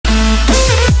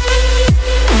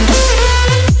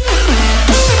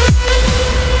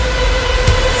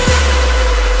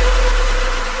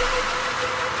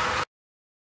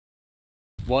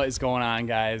What is going on,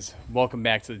 guys? Welcome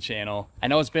back to the channel. I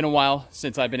know it's been a while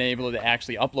since I've been able to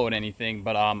actually upload anything,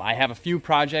 but I have a few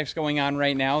projects going on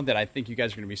right now that I think you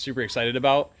guys are going to be super excited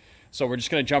about. So we're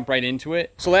just going to jump right into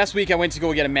it. So last week I went to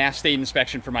go get a mass state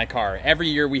inspection for my car. Every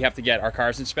year we have to get our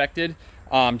cars inspected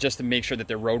just to make sure that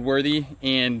they're roadworthy,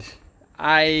 and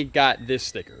I got this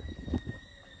sticker.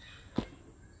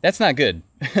 That's not good.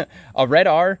 A red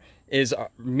R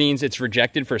means it's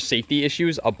rejected for safety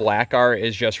issues. A black R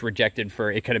is just rejected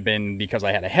for, it could have been because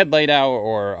I had a headlight out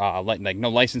or like no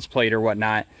license plate or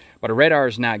whatnot, but a red R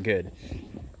is not good.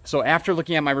 So after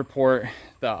looking at my report,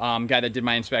 the guy that did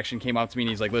my inspection came up to me and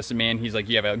he's like, listen man, he's like,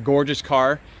 you have a gorgeous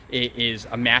car, it is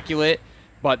immaculate,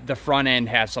 but the front end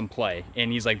has some play.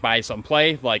 And he's like, by some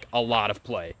play, like a lot of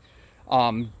play.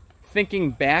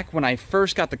 Thinking back when I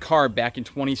first got the car back in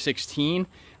 2016,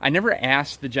 I never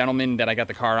asked the gentleman that I got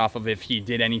the car off of if he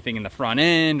did anything in the front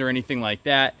end or anything like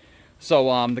that.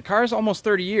 So the car is almost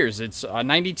 30 years. It's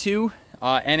 92 NA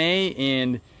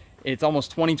and it's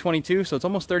almost 2022, so it's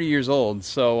almost 30 years old.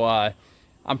 So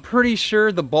I'm pretty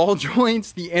sure the ball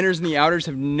joints, the inners and the outers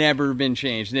have never been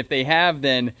changed. And if they have,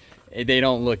 then they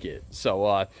don't look it.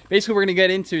 So basically what we're gonna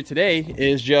get into today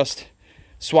is just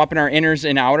swapping our inners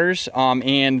and outers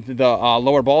and the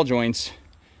lower ball joints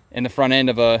in the front end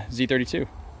of a Z32.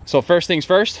 So first things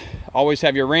first, always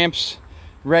have your ramps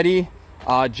ready.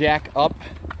 Jack up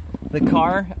the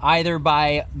car either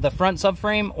by the front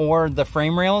subframe or the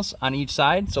frame rails on each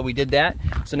side. So we did that.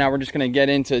 So now we're just gonna get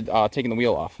into taking the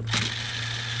wheel off.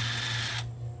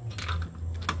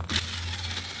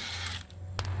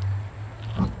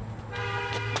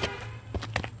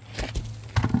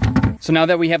 So now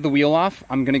that we have the wheel off,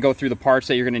 I'm gonna go through the parts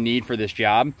that you're gonna need for this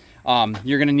job.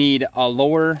 You're gonna need a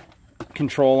lower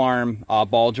control arm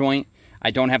ball joint.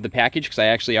 I don't have the package because I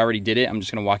actually already did it. I'm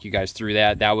just gonna walk you guys through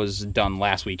that. That was done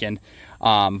last weekend.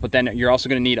 But then you're also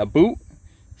gonna need a boot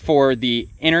for the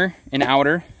inner and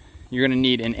outer. You're gonna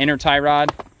need an inner tie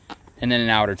rod and then an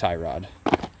outer tie rod.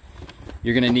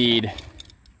 You're gonna need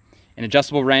an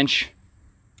adjustable wrench.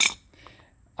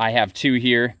 I have two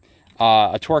here.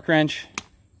 A torque wrench,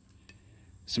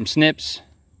 some snips,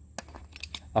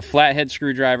 a flathead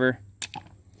screwdriver,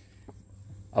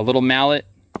 a little mallet,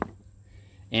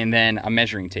 and then a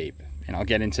measuring tape. And I'll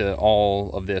get into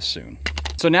all of this soon.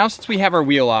 So now since we have our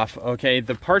wheel off, okay,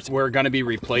 the parts we're gonna be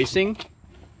replacing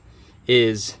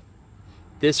is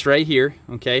this right here,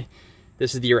 okay?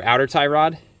 This is your outer tie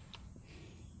rod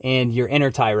and your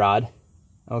inner tie rod,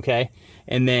 okay?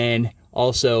 And then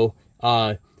also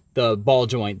the ball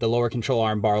joint, the lower control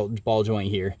arm ball joint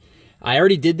here. I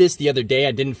already did this the other day.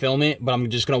 I didn't film it, but I'm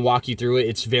just gonna walk you through it.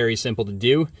 It's very simple to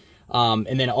do.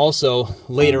 And then also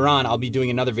later on, I'll be doing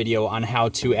another video on how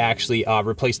to actually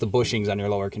replace the bushings on your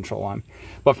lower control arm.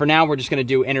 But for now, we're just gonna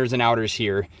do inners and outers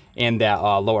here and that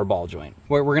lower ball joint.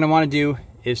 What we're gonna wanna do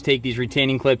is take these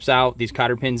retaining clips out, these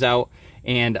cotter pins out,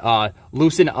 and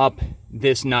loosen up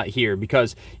this nut here.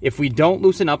 Because if we don't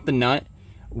loosen up the nut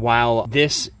while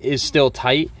this is still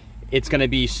tight, it's gonna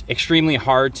be extremely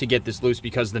hard to get this loose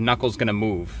because the knuckle's gonna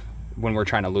move when we're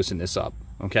trying to loosen this up,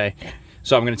 okay?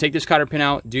 So I'm gonna take this cotter pin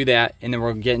out, do that, and then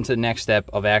we'll get into the next step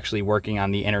of actually working on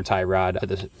the inner tie rod for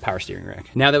the power steering rack.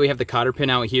 Now that we have the cotter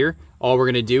pin out here, all we're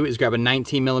gonna do is grab a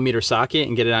 19mm socket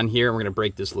and get it on here, and we're gonna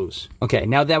break this loose. Okay,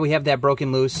 now that we have that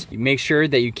broken loose, you make sure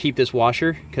that you keep this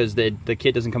washer because the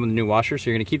kit doesn't come with a new washer, so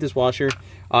you're gonna keep this washer.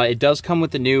 It does come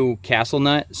with the new castle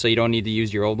nut, so you don't need to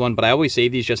use your old one, but I always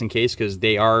save these just in case because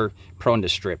they are prone to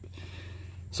strip.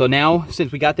 So now,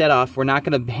 since we got that off, we're not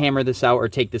gonna hammer this out or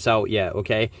take this out yet,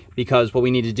 okay? Because what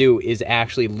we need to do is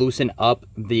actually loosen up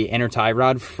the inner tie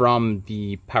rod from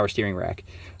the power steering rack.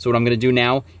 So what I'm gonna do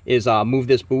now is move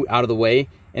this boot out of the way,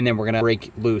 and then we're gonna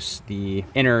break loose the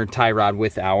inner tie rod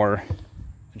with our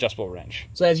adjustable wrench.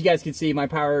 So as you guys can see, my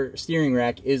power steering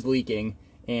rack is leaking,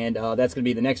 and that's gonna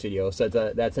be the next video. So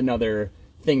that's another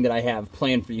thing that I have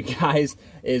planned for you guys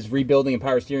is rebuilding a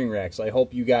power steering rack. So I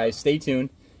hope you guys stay tuned,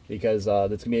 because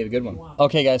that's gonna be a good one.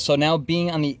 Okay guys, so now being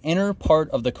on the inner part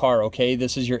of the car, okay,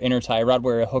 this is your inner tie rod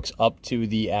where it hooks up to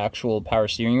the actual power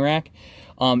steering rack.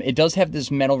 It does have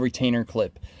this metal retainer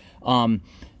clip.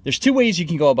 There's two ways you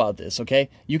can go about this, okay?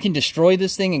 You can destroy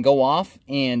this thing and go off,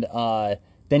 and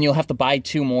then you'll have to buy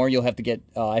two more. You'll have to get,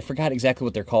 I forgot exactly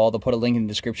what they're called. I'll put a link in the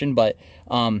description, but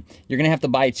you're gonna have to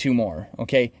buy two more,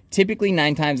 okay? Typically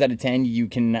 9 times out of 10, you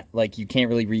can't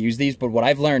really reuse these, but what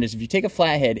I've learned is if you take a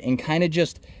flathead and kind of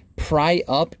just pry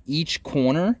up each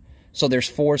corner So there's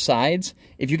 4 sides.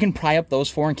 If you can pry up those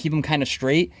 4 and keep them kind of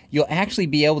straight, you'll actually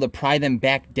be able to pry them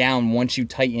back down once you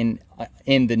tighten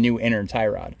in the new inner tie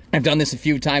rod. I've done this a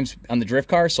few times on the drift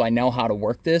car, so I know how to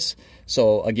work this.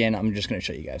 So again, I'm just gonna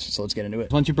show you guys. So let's get into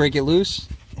it. Once you break it loose,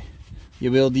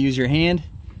 you'll be able to use your hand.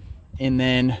 And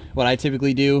then what I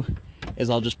typically do is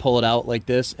I'll just pull it out like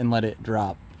this and let it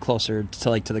drop closer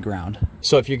to the ground.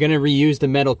 So if you're gonna reuse the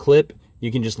metal clip,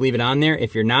 you can just leave it on there.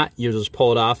 If you're not, you'll just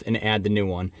pull it off and add the new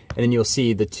one. And then you'll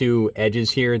see the 2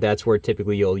 edges here. That's where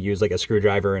typically you'll use like a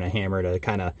screwdriver and a hammer to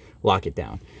kind of lock it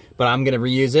down. But I'm gonna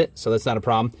reuse it, so that's not a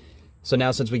problem. So now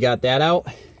since we got that out,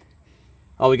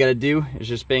 all we gotta do is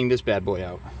just bang this bad boy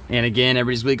out. And again,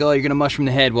 everybody's like, oh, you're gonna mushroom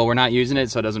the head. Well, we're not using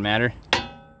it, so it doesn't matter.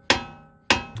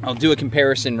 I'll do a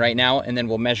comparison right now, and then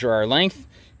we'll measure our length,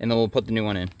 and then we'll put the new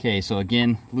one in. Okay, so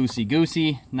again,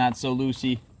 loosey-goosey, not so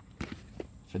loosey.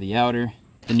 For the outer.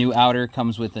 The new outer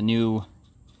comes with a new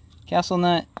castle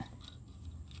nut.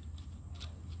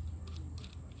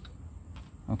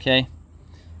 Okay,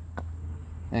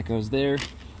 that goes there.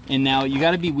 And now you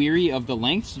got to be weary of the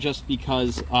lengths just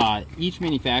because each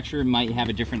manufacturer might have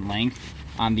a different length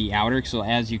on the outer. So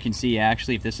as you can see,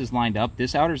 actually, if this is lined up,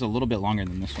 this outer is a little bit longer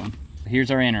than this one. Here's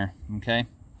our inner, okay?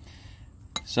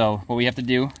 So what we have to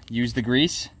do, use the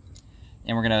grease,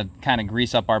 and we're gonna kind of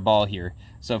grease up our ball here.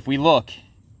 So if we look,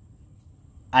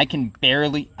 I can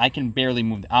barely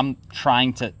move. I'm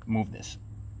trying to move this,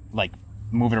 like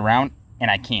move it around, and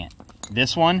I can't.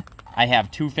 This one, I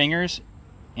have 2 fingers,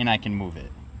 and I can move it.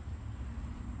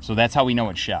 So that's how we know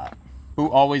it's shot.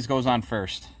 Boot always goes on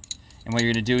first. And what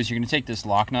you're gonna do is you're gonna take this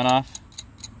lock nut off,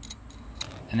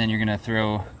 and then you're gonna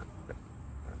throw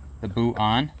the boot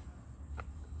on,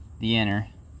 the inner.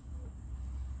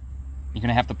 You're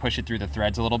gonna have to push it through the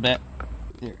threads a little bit.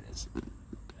 There it is.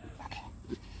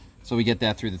 So we get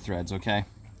that through the threads, okay?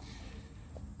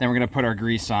 Then we're gonna put our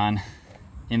grease on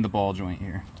in the ball joint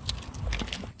here.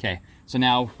 Okay, so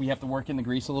now we have to work in the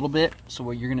grease a little bit. So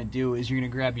what you're gonna do is you're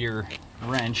gonna grab your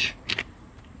wrench,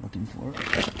 looking for it.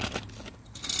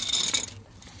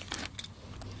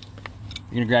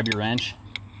 You're gonna grab your wrench,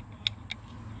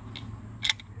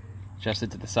 adjust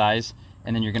it to the size,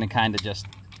 and then you're gonna kind of just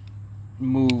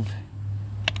move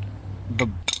the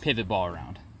pivot ball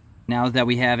around. Now that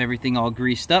we have everything all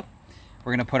greased up,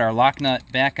 we're gonna put our lock nut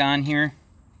back on here.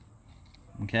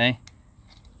 Okay.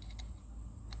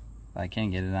 If I can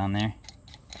get it on there.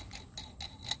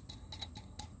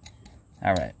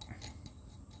 All right.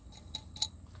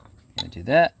 Gonna do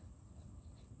that.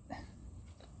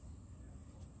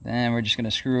 Then we're just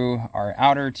gonna screw our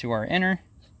outer to our inner.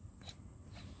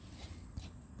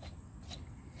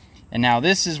 And now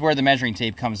this is where the measuring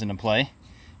tape comes into play.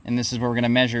 And this is where we're gonna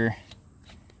measure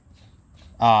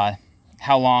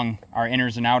how long our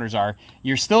inners and outers are.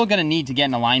 You're still gonna need to get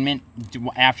in alignment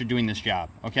after doing this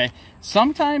job, okay?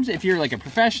 Sometimes if you're like a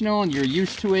professional and you're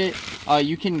used to it,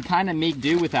 you can kind of make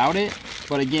do without it.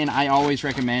 But again, I always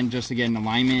recommend just to get in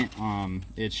alignment.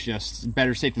 It's just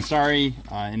better safe than sorry,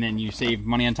 and then you save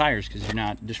money on tires because you're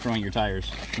not destroying your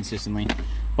tires consistently.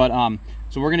 But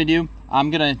so what we're gonna do, I'm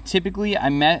gonna typically,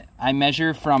 I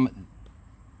measure from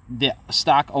the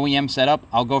stock OEM setup.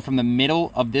 I'll go from the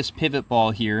middle of this pivot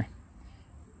ball here,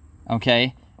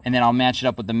 okay, and then I'll match it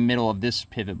up with the middle of this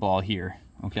pivot ball here,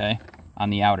 okay, on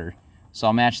the outer. So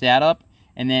I'll match that up,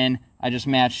 and then I just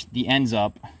match the ends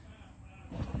up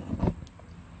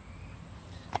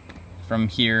from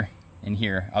here and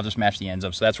here. I'll just match the ends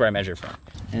up, so that's where I measure from.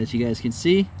 As you guys can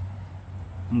see,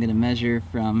 I'm gonna measure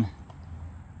from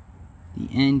the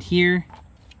end here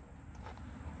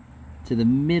to the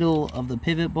middle of the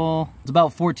pivot ball. It's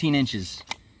about 14 inches.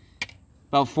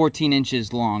 About 14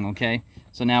 inches long, okay?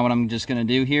 So now what I'm just gonna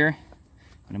do here,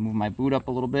 I'm gonna move my boot up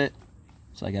a little bit.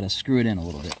 So I gotta screw it in a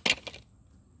little bit.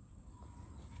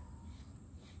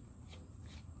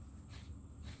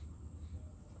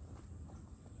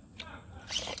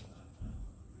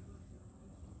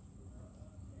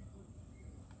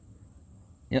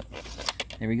 Yep,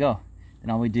 there we go. And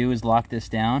all we do is lock this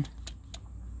down.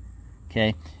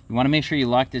 Okay, you want to make sure you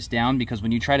lock this down because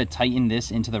when you try to tighten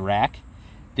this into the rack,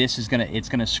 this is it's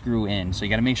gonna screw in. So you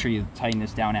got to make sure you tighten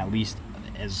this down at least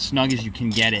as snug as you can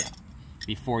get it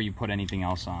before you put anything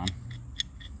else on.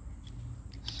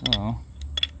 So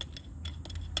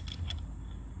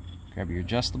grab your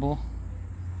adjustable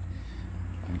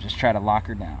and just try to lock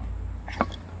her down.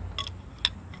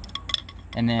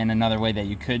 And then another way that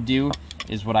you could do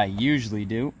is what I usually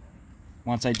do.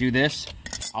 Once I do this,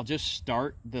 I'll just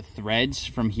start the threads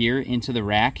from here into the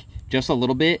rack just a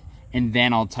little bit, and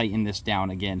then I'll tighten this down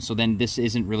again. So then this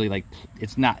isn't really like,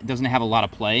 it doesn't have a lot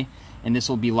of play, and this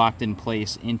will be locked in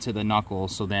place into the knuckle.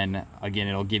 So then again,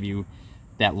 it'll give you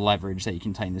that leverage that you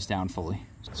can tighten this down fully.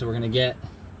 So we're gonna get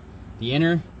the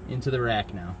inner into the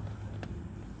rack now.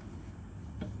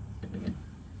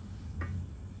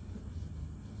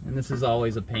 And this is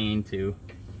always a pain too.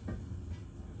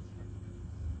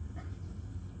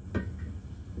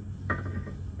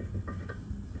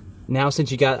 Now,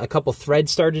 since you got a couple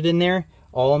threads started in there,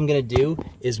 all I'm gonna do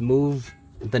is move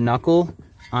the knuckle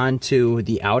onto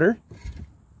the outer.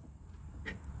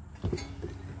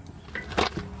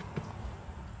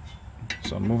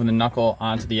 So I'm moving the knuckle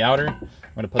onto the outer. I'm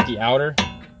gonna put the outer,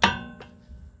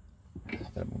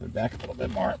 gotta move it back a little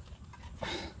bit more.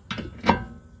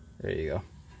 There you go.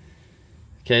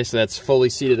 Okay, so that's fully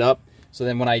seated up. So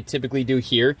then what I typically do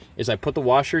here is I put the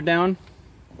washer down,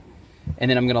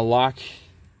 and then I'm gonna lock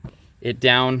it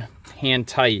down hand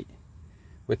tight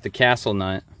with the castle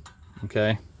nut,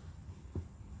 okay?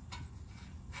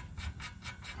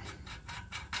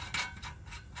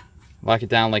 Lock it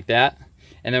down like that.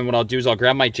 And then what I'll do is I'll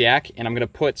grab my jack and I'm gonna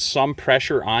put some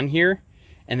pressure on here,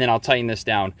 and then I'll tighten this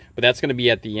down. But that's gonna be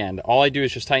at the end. All I do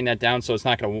is just tighten that down so it's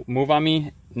not gonna move on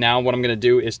me. Now what I'm gonna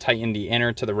do is tighten the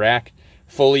inner to the rack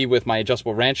fully with my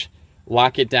adjustable wrench,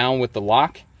 lock it down with the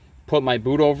lock, put my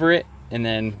boot over it, and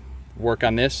then work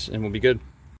on this, and we'll be good.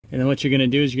 And then what you're gonna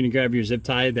do is you're gonna grab your zip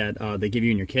tie that they give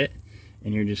you in your kit,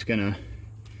 and you're just gonna,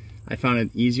 I found it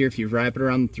easier if you wrap it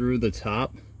around through the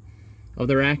top of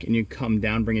the rack and you come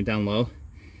down, bring it down low.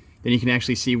 Then you can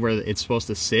actually see where it's supposed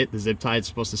to sit. The zip tie is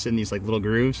supposed to sit in these like little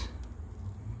grooves.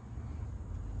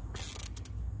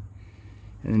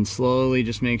 And then slowly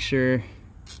just make sure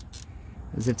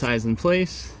the zip tie is in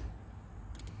place.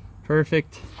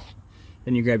 Perfect.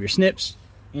 Then you grab your snips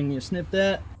and you snip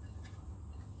that.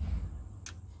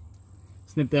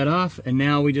 Snip that off, and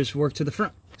now we just work to the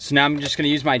front. So now I'm just gonna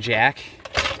use my jack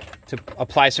to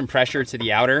apply some pressure to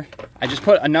the outer. I just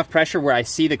put enough pressure where I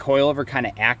see the coilover kind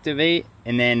of activate,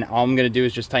 and then all I'm gonna do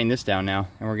is just tighten this down now,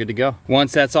 and we're good to go.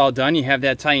 Once that's all done, you have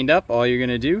that tightened up, all you're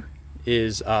gonna do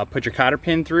is put your cotter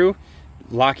pin through,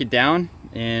 lock it down,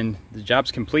 and the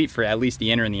job's complete for at least the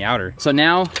inner and the outer. So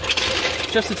now,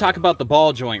 just to talk about the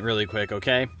ball joint really quick,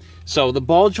 okay? So the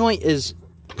ball joint is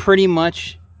pretty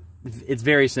much, it's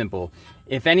very simple.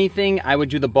 If anything, I would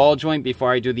do the ball joint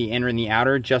before I do the inner and the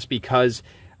outer, just because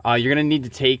you're gonna need to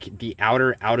take the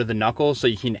outer out of the knuckle so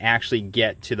you can actually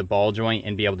get to the ball joint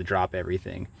and be able to drop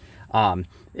everything.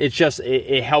 It's just,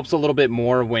 it helps a little bit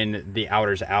more when the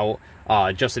outer's out.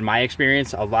 Just in my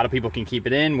experience, a lot of people can keep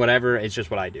it in, whatever, it's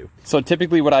just what I do. So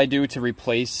typically what I do to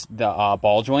replace the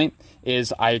ball joint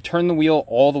is I turn the wheel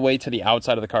all the way to the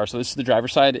outside of the car. So this is the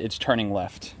driver's side, it's turning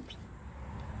left.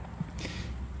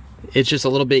 It's just a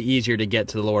little bit easier to get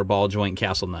to the lower ball joint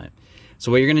castle nut. So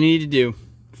what you're gonna need to do,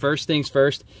 first things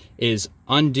first, is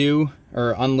undo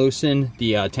or unloosen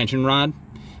the tension rod,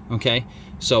 okay?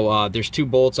 So there's two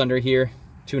bolts under here,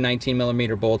 two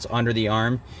 19mm bolts under the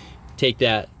arm. Take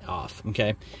that off,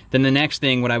 okay? Then the next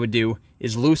thing, what I would do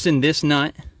is loosen this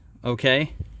nut,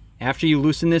 okay? After you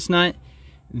loosen this nut,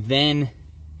 then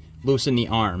loosen the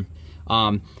arm.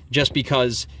 Just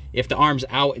because if the arm's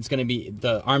out, it's gonna be,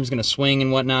 the arm's gonna swing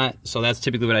and whatnot. So that's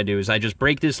typically what I do, is I just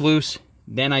break this loose,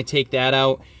 then I take that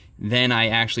out, then I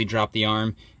actually drop the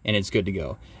arm, and it's good to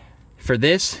go. For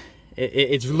this,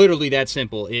 it's literally that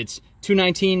simple. It's two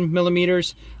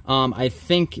 19mm. I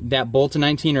think that bolt's a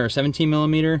 19 or a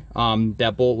 17mm,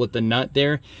 that bolt with the nut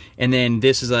there. And then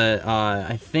this is a,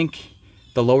 I think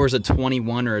the lower's a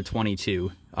 21 or a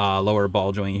 22, lower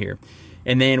ball joint here.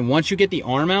 And then once you get the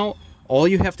arm out, all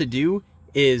you have to do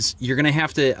is you're gonna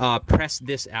have to press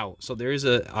this out. So there is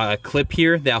a clip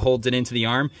here that holds it into the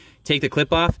arm. Take the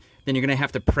clip off, then you're gonna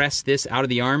have to press this out of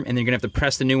the arm, and then you're gonna have to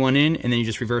press the new one in, and then you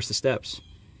just reverse the steps.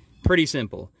 Pretty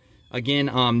simple.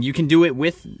 Again, you can do it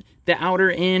with the outer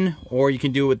in, or you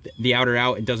can do it with the outer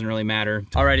out. It doesn't really matter.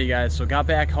 Alrighty guys, so got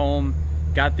back home,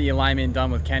 got the alignment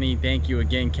done with Kenny. Thank you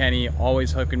again, Kenny,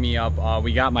 always hooking me up.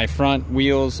 We got my front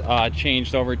wheels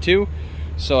changed over too.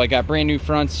 So I got brand new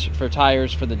fronts for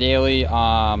tires for the daily.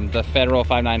 The Federal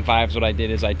 595s, what I did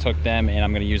is I took them and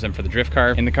I'm gonna use them for the drift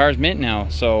car. And the car's mint now,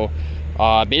 so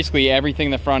basically everything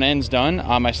in the front end's done.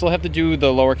 I still have to do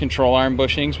the lower control arm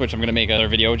bushings, which I'm gonna make another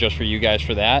video just for you guys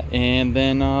for that. And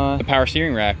then the power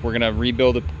steering rack. We're gonna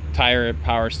rebuild the tire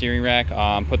power steering rack,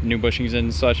 put the new bushings in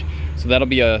and such. So that'll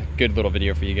be a good little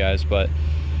video for you guys, but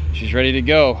she's ready to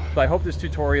go. I hope this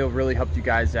tutorial really helped you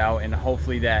guys out, and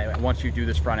hopefully that once you do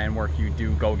this front end work, you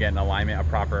do go get an alignment, a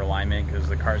proper alignment, because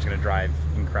the car's gonna drive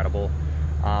incredible.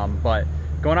 But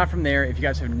Going on from there, if you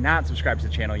guys have not subscribed to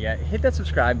the channel yet, hit that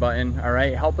subscribe button, all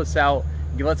right? Help us out.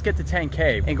 Let's get to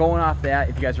 10K. And going off that,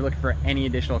 if you guys are looking for any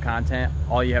additional content,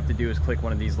 all you have to do is click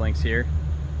one of these links here.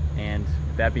 And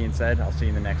with that being said, I'll see you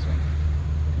in the next one.